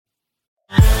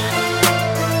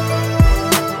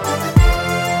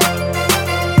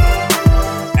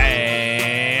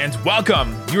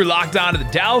Welcome. You're locked on to the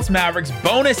Dallas Mavericks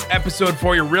bonus episode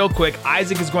for you real quick.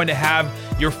 Isaac is going to have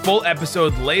your full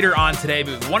episode later on today,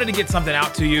 but we wanted to get something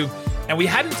out to you. And we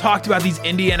hadn't talked about these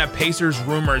Indiana Pacers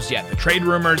rumors yet. The trade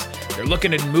rumors, they're looking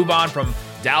to move on from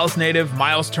Dallas native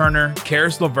Myles Turner,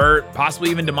 Karis LeVert, possibly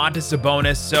even Domantas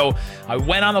Sabonis. So I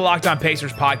went on the Locked On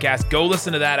Pacers podcast. Go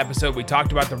listen to that episode. We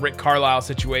talked about the Rick Carlisle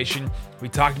situation. We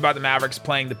talked about the Mavericks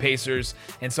playing the Pacers.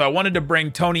 And so I wanted to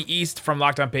bring Tony East from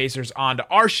Locked On Pacers onto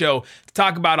our show to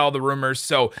talk about all the rumors.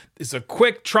 So it's a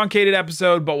quick, truncated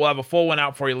episode, but we'll have a full one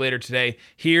out for you later today.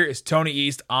 Here is Tony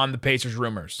East on the Pacers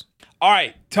rumors. All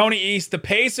right, Tony East, the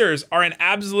Pacers are in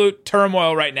absolute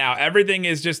turmoil right now. Everything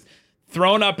is just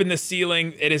thrown up in the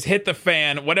ceiling. It has hit the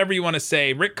fan, whatever you want to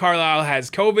say. Rick Carlisle has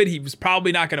COVID. He was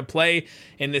probably not going to play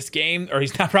in this game, or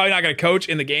probably not going to coach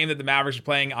in the game that the Mavericks are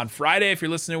playing on Friday if you're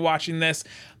listening and watching this.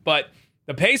 But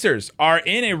the Pacers are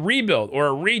in a rebuild or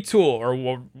a retool or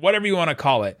whatever you want to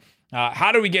call it.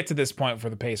 How do we get to this point for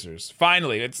the Pacers?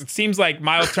 Finally, it seems like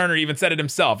Myles Turner even said it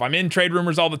himself. I'm in trade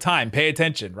rumors all the time. Pay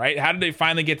attention, right? How did they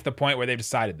finally get to the point where they've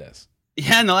decided this?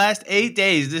 Yeah, in the last 8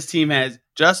 days, this team has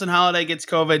Justin Holiday gets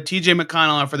COVID, TJ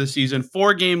McConnell out for the season,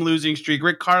 4-game losing streak.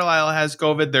 Rick Carlisle has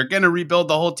COVID. They're going to rebuild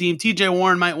the whole team. TJ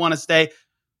Warren might want to stay.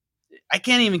 I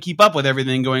can't even keep up with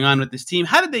everything going on with this team.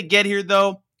 How did they get here,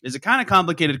 though, is a kind of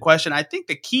complicated question. I think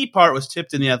the key part was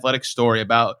tipped in the Athletic story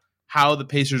about how the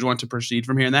Pacers want to proceed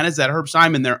from here, and that is that Herb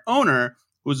Simon, their owner,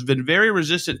 who's been very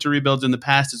resistant to rebuilds in the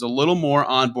past, is a little more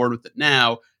on board with it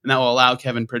now, and that will allow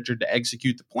Kevin Pritchard to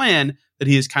execute the plan that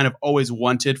he has kind of always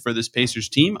wanted for this Pacers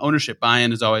team. Ownership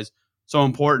buy-in is always so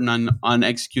important on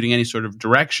executing any sort of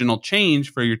directional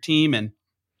change for your team, and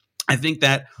I think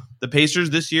that the Pacers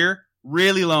this year,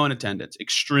 really low in attendance,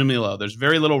 extremely low. There's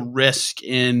very little risk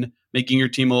in making your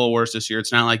team a little worse this year.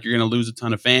 It's not like you're going to lose a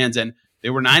ton of fans, and they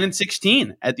were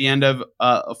 9-16 at the end of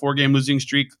a 4-game losing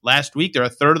streak last week. They're a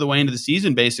third of the way into the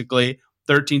season, basically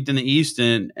 13th in the East,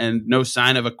 and no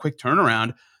sign of a quick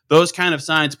turnaround. Those kind of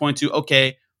signs point to,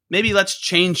 okay, maybe let's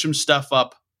change some stuff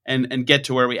up and get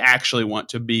to where we actually want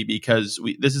to be, because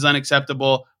this is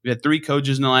unacceptable. We've had 3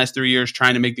 coaches in the last 3 years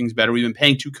trying to make things better. We've been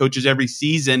paying 2 coaches every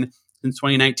season since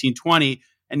 2019-20,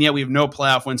 and yet we have no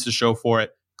playoff wins to show for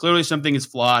it. Clearly something is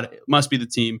flawed. It must be the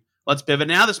team. Let's pivot.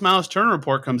 Now this Myles Turner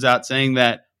report comes out saying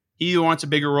that he wants a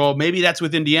bigger role. Maybe that's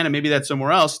with Indiana. Maybe that's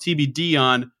somewhere else. TBD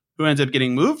on who ends up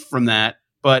getting moved from that.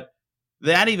 But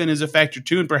that even is a factor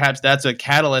too, and perhaps that's a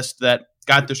catalyst that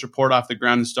got this report off the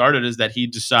ground and started, is that he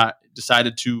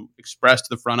decided to express to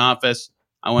the front office,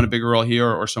 I want a bigger role here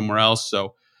or somewhere else.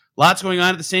 So lots going on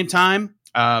at the same time,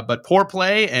 but poor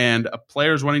play and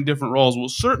players wanting different roles will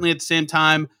certainly at the same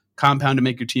time compound to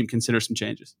make your team consider some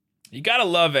changes. You got to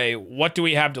love a what do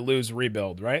we have to lose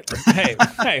rebuild, right? Like,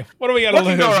 hey, what do we got to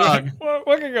lose?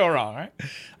 What could go wrong,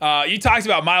 right? You talked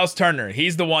about Myles Turner.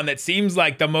 He's the one that seems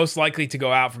like the most likely to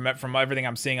go out from everything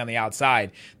I'm seeing on the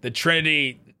outside. The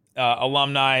Trinity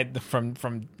alumni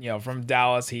from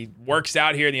Dallas. He works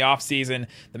out here in the offseason.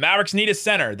 The Mavericks need a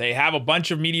center. They have a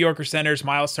bunch of mediocre centers.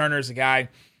 Myles Turner is a guy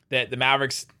that the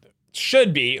Mavericks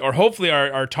should be, or hopefully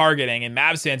are targeting, and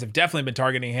Mavs fans have definitely been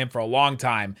targeting him for a long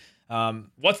time.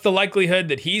 What's the likelihood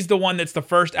that he's the one that's the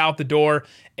first out the door?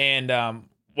 And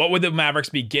what would the Mavericks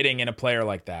be getting in a player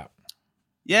like that?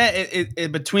 Yeah,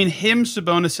 between him,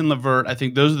 Sabonis, and LeVert, I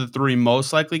think those are the 3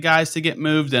 most likely guys to get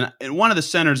moved. And one of the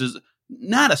centers is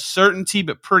not a certainty,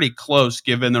 but pretty close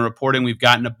given the reporting we've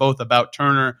gotten both about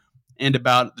Turner and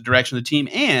about the direction of the team.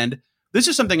 And this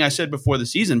is something I said before the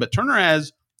season, but Turner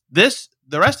has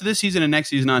the rest of this season and next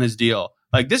season on his deal.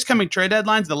 Like this coming trade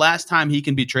deadline's the last time he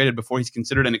can be traded before he's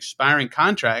considered an expiring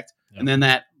contract. Yep. And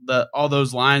then all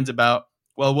those lines about,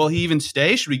 well, will he even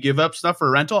stay? Should we give up stuff for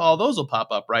rental? All those will pop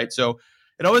up, right? So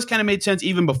it always kind of made sense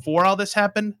even before all this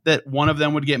happened that one of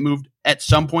them would get moved at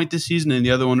some point this season and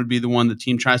the other one would be the one the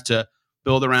team tries to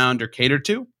build around or cater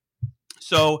to.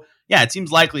 So yeah, it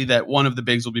seems likely that one of the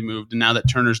bigs will be moved. And now that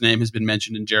Turner's name has been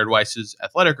mentioned in Jared Weiss's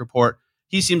Athletic report,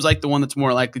 he seems like the one that's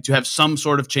more likely to have some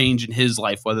sort of change in his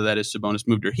life, whether that is Sabonis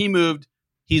moved or he moved.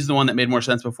 He's the one that made more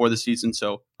sense before the season,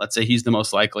 so let's say he's the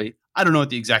most likely. I don't know what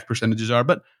the exact percentages are,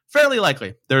 but fairly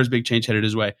likely there is big change headed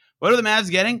his way. What are the Mavs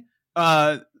getting?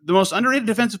 The most underrated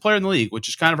defensive player in the league, which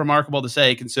is kind of remarkable to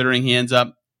say considering he ends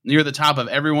up near the top of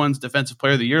everyone's defensive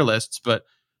player of the year lists. But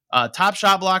top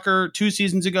shot blocker 2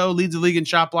 seasons ago, leads the league in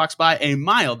shot blocks by a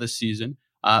mile this season.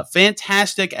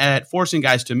 Fantastic at forcing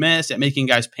guys to miss, at making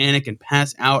guys panic and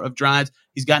pass out of drives.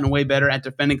 He's gotten way better at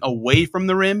defending away from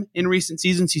the rim in recent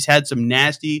seasons. He's had some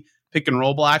nasty pick and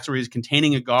roll blocks where he's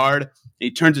containing a guard. And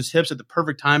he turns his hips at the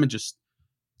perfect time and just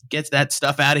gets that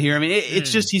stuff out of here. I mean,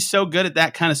 it's just he's so good at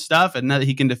that kind of stuff, and now that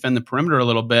he can defend the perimeter a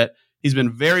little bit, He's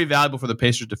been very valuable for the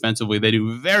Pacers defensively. They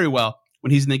do very well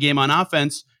when he's in the game on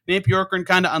offense. Nate Bjorkgren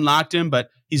kind of unlocked him, but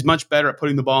he's much better at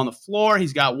putting the ball on the floor.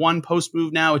 He's got one post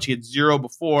move now, which he had zero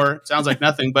before. It sounds like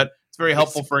nothing, but it's very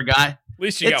helpful for a guy. At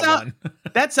least you got one.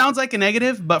 That sounds like a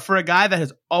negative, but for a guy that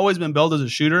has always been billed as a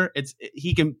shooter,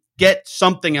 he can get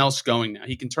something else going now.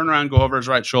 He can turn around, go over his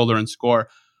right shoulder, and score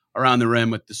around the rim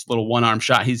with this little one-arm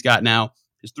shot he's got now.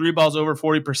 His three ball's over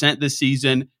 40% this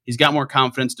season. He's got more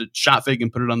confidence to shot fake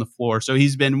and put it on the floor. So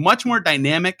he's been much more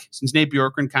dynamic since Nate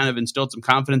Bjorkgren kind of instilled some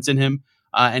confidence in him.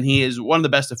 And he is one of the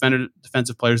best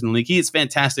defensive players in the league. He is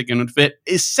fantastic and would fit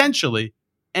essentially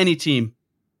any team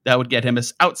that would get him,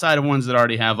 outside of ones that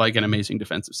already have like an amazing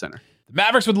defensive center. The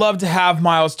Mavericks would love to have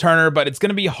Myles Turner, but it's going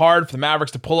to be hard for the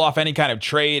Mavericks to pull off any kind of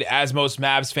trade. As most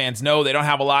Mavs fans know, they don't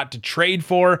have a lot to trade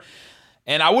for.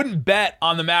 And I wouldn't bet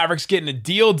on the Mavericks getting a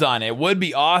deal done. It would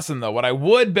be awesome, though. What I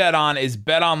would bet on is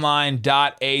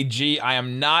betonline.ag. I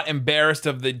am not embarrassed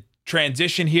of the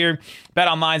transition here.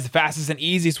 BetOnline is the fastest and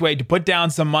easiest way to put down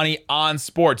some money on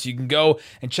sports. You can go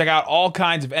and check out all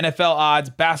kinds of NFL odds,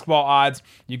 basketball odds.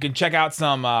 You can check out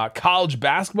some college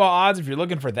basketball odds if you're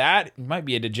looking for that. You might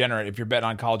be a degenerate if you're betting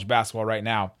on college basketball right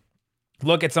now.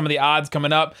 Look at some of the odds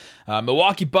coming up.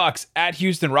 Milwaukee Bucks at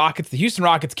Houston Rockets. The Houston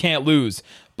Rockets can't lose.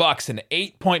 Bucks, an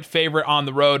 8-point favorite on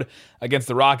the road against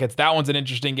the Rockets. That one's an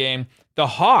interesting game. The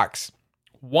Hawks,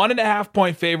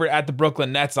 1.5-point favorite at the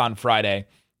Brooklyn Nets on Friday.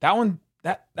 That one,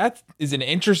 that is an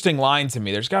interesting line to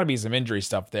me. There's got to be some injury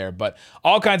stuff there, but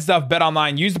all kinds of stuff. Bet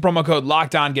Online. Use the promo code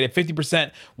LOCKEDON. Get a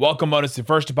 50% welcome bonus to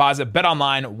first deposit. Bet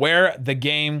Online, where the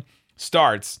game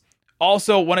starts.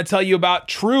 Also, want to tell you about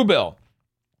Truebill.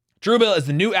 Truebill is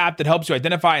the new app that helps you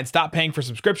identify and stop paying for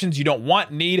subscriptions you don't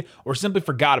want, need, or simply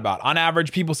forgot about. On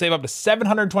average, people save up to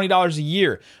 $720 a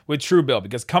year with Truebill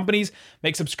because companies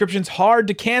make subscriptions hard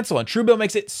to cancel, and Truebill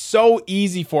makes it so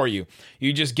easy for you.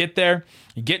 You just get there,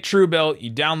 you get Truebill,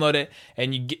 you download it,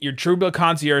 and you get your Truebill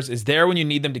concierge is there when you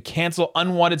need them to cancel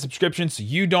unwanted subscriptions so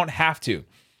you don't have to.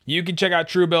 You can check out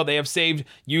Truebill. They have saved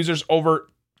users over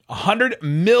 $100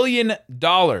 million.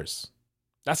 That's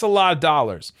a lot of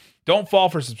dollars. Don't fall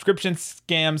for subscription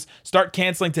scams. Start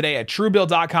canceling today at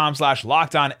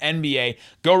Truebill.com/LockedOnNBA.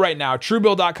 Go right now.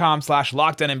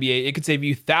 Truebill.com/LockedOnNBA. It could save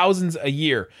you thousands a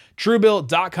year.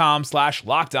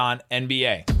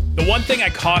 Truebill.com/LockedOnNBA. The one thing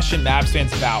I caution Mavs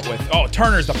fans about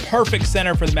Turner's the perfect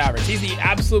center for the Mavericks. He's the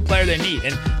absolute player they need.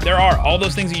 And there are all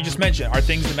those things that you just mentioned are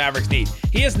things the Mavericks need.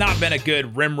 He has not been a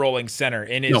good rim rolling center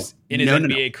in his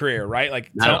NBA career, right?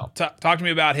 Like talk to me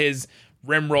about his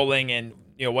rim rolling and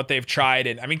what they've tried.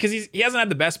 And I mean, because he hasn't had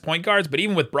the best point guards, but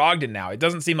even with Brogdon now, it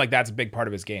doesn't seem like that's a big part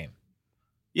of his game.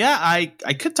 Yeah, I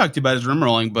could talk to you about his rim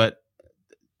rolling, but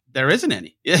there isn't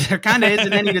any. There kind of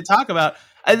isn't any to talk about.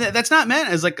 That's not meant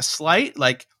as like a slight.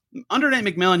 Like under Nate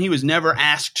McMillan, he was never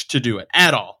asked to do it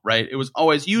at all, right? It was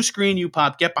always you screen, you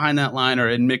pop, get behind that line, or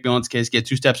in McMillan's case, get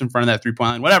 2 steps in front of that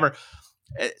 3-point line, whatever.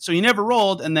 So he never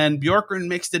rolled, and then Bjorkgren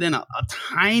mixed it in a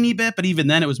tiny bit, but even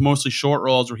then it was mostly short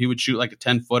rolls where he would shoot like a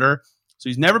 10-footer. So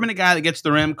he's never been a guy that gets to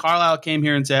the rim. Carlisle came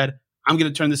here and said, I'm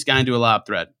going to turn this guy into a lob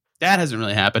threat. That hasn't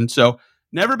really happened. So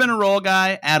never been a roll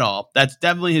guy at all. That's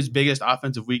definitely his biggest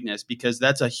offensive weakness because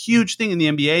that's a huge thing in the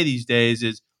NBA these days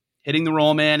is hitting the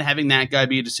roll man, having that guy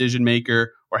be a decision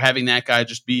maker, or having that guy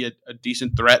just be a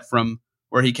decent threat from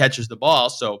where he catches the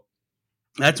ball. So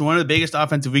that's one of the biggest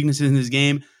offensive weaknesses in his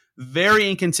game. Very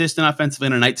inconsistent offensively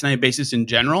on a night-to-night basis in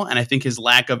general, and I think his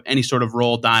lack of any sort of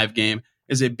roll dive game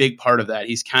is a big part of that.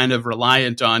 He's kind of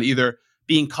reliant on either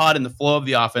being caught in the flow of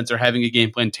the offense or having a game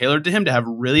plan tailored to him to have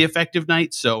really effective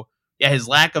nights. So, yeah, his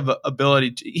lack of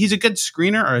ability he's a good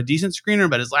screener or a decent screener,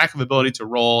 but his lack of ability to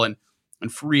roll and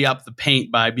free up the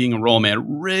paint by being a roll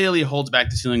man really holds back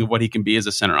the ceiling of what he can be as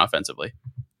a center offensively.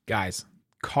 Guys,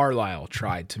 Carlisle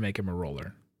tried to make him a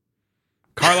roller.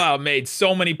 Carlisle made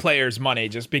so many players money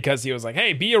just because he was like,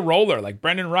 hey, be a roller. Like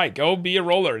Brendan Wright, go be a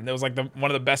roller. And it was like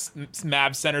one of the best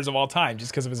Mavs centers of all time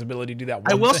just because of his ability to do that.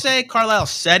 I will say Carlisle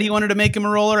said he wanted to make him a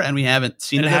roller, and we haven't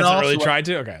seen it at all. Hasn't really tried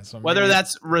to? Okay. So whether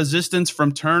that's resistance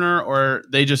from Turner or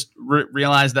they just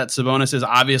realize that Sabonis is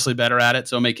obviously better at it,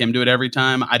 so make him do it every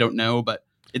time, I don't know. But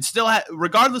it still,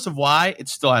 regardless of why, it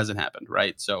still hasn't happened,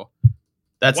 right? So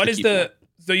that's what is the...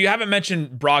 So you haven't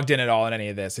mentioned Brogdon at all in any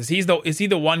of this. Is he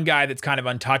the one guy that's kind of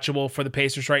untouchable for the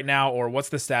Pacers right now, or what's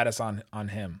the status on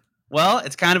him? Well,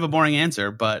 it's kind of a boring answer,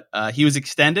 but he was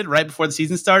extended right before the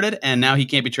season started, and now he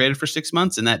can't be traded for 6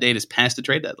 months, and that date is past the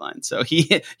trade deadline. So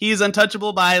he is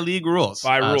untouchable by league rules.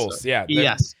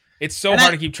 Yes. It's so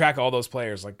hard to keep track of all those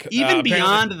players. Like even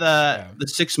beyond the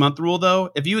 6 month rule, though,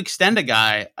 if you extend a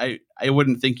guy, I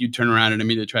wouldn't think you'd turn around and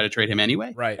immediately try to trade him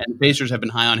anyway. Right. And the Pacers have been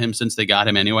high on him since they got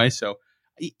him anyway. So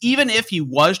even if he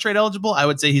was trade eligible, I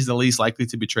would say he's the least likely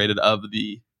to be traded of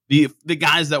the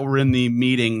guys that were in the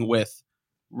meeting with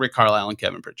Rick Carlisle and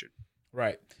Kevin Pritchard.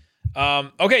 Right.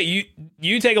 Okay,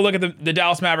 you take a look at the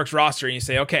Dallas Mavericks roster and you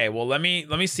say, okay, well, let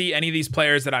me see any of these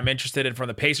players that I'm interested in from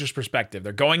the Pacers perspective.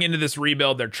 They're going into this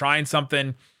rebuild. They're trying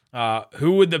something.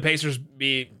 Who would the Pacers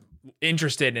be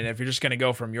interested in if you're just going to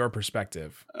go from your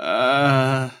perspective?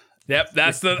 Yep,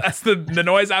 that's the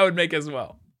noise I would make as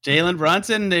well. Jalen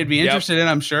Brunson, they'd be interested in,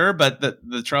 I'm sure, but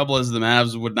the trouble is the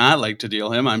Mavs would not like to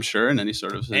deal him, I'm sure, in any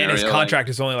sort of scenario. And his contract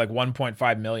is only like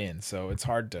 $1.5 million, so it's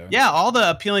hard to. Yeah, all the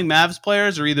appealing Mavs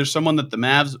players are either someone that the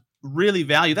Mavs really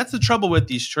value. That's the trouble with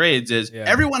these trades is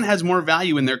everyone has more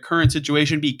value in their current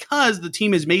situation because the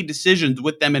team has made decisions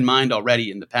with them in mind already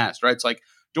in the past, right? It's like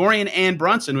Dorian and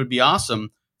Brunson would be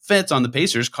awesome fits on the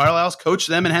Pacers. Carlisle's coached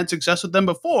them and had success with them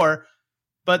before.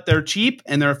 But they're cheap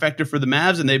and they're effective for the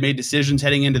Mavs, and they've made decisions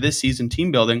heading into this season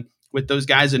team building with those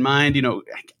guys in mind. You know,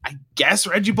 I guess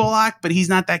Reggie Bullock, but he's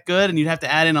not that good, and you'd have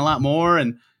to add in a lot more.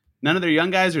 And none of their young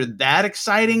guys are that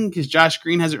exciting because Josh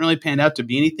Green hasn't really panned out to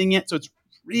be anything yet. So it's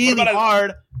really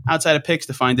hard outside of picks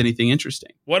to find anything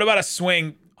interesting. What about a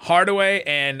swing Hardaway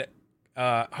and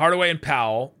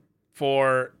Powell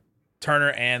for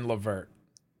Turner and LeVert?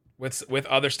 With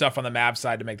other stuff on the Mavs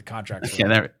side to make the contract.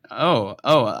 Okay,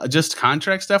 just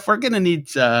contract stuff. We're gonna need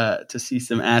to see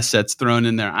some assets thrown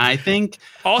in there, I think.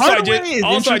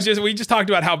 We just talked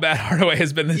about how bad Hardaway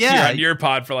has been this year on your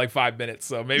pod for like 5 minutes,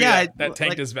 so maybe that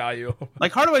tanked his value.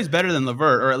 Like Hardaway's better than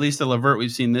LeVert, or at least the LeVert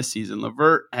we've seen this season.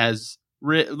 LeVert's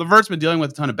been dealing with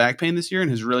a ton of back pain this year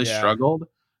and has really struggled.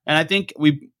 And I think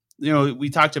we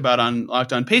talked about on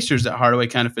Locked On Pacers that Hardaway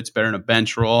kind of fits better in a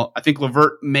bench role. I think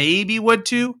LeVert maybe would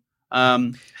too.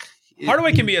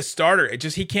 Hardaway can be a starter. It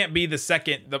just he can't be the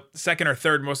second or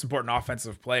third most important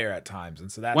offensive player at times,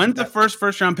 and so that's when's the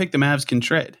first round pick the Mavs can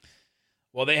trade.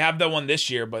 Well, they have the one this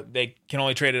year, but they can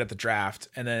only trade it at the draft,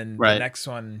 and then the next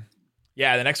one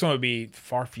would be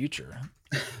far future.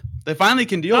 They finally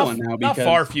can deal one now. Not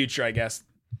far future, I guess.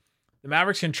 The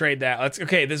Mavericks can trade that.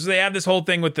 They have this whole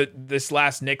thing with this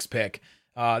last Knicks pick.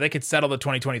 They could settle the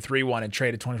 2023 one and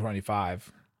trade a 2025.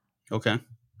 Okay.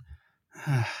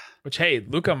 Which, hey,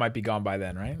 Luka might be gone by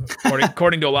then, right?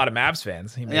 According to a lot of Mavs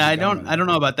fans. I don't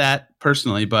know about that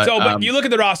personally, but you look at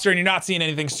the roster and you're not seeing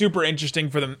anything super interesting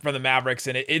for the Mavericks,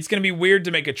 and it's going to be weird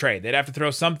to make a trade. They'd have to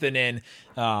throw something in.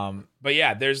 But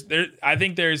yeah, I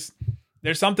think there's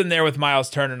something there with Myles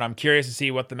Turner, and I'm curious to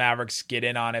see what the Mavericks get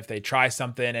in on if they try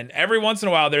something. And every once in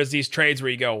a while, there's these trades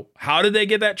where you go, how did they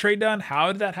get that trade done?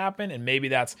 How did that happen? And maybe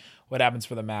that's what happens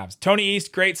for the Mavs. Tony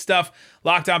East, great stuff.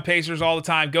 Locked On Pacers all the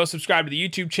time. Go subscribe to the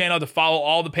YouTube channel to follow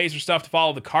all the Pacers stuff, to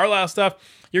follow the Carlisle stuff.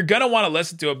 You're going to want to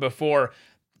listen to it before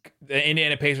the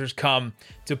Indiana Pacers come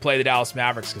to play the Dallas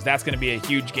Mavericks, because that's going to be a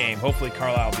huge game. Hopefully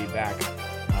Carlisle will be back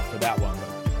for that one.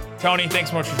 But Tony,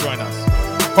 thanks so much for joining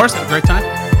us. Of course, had a great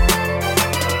time.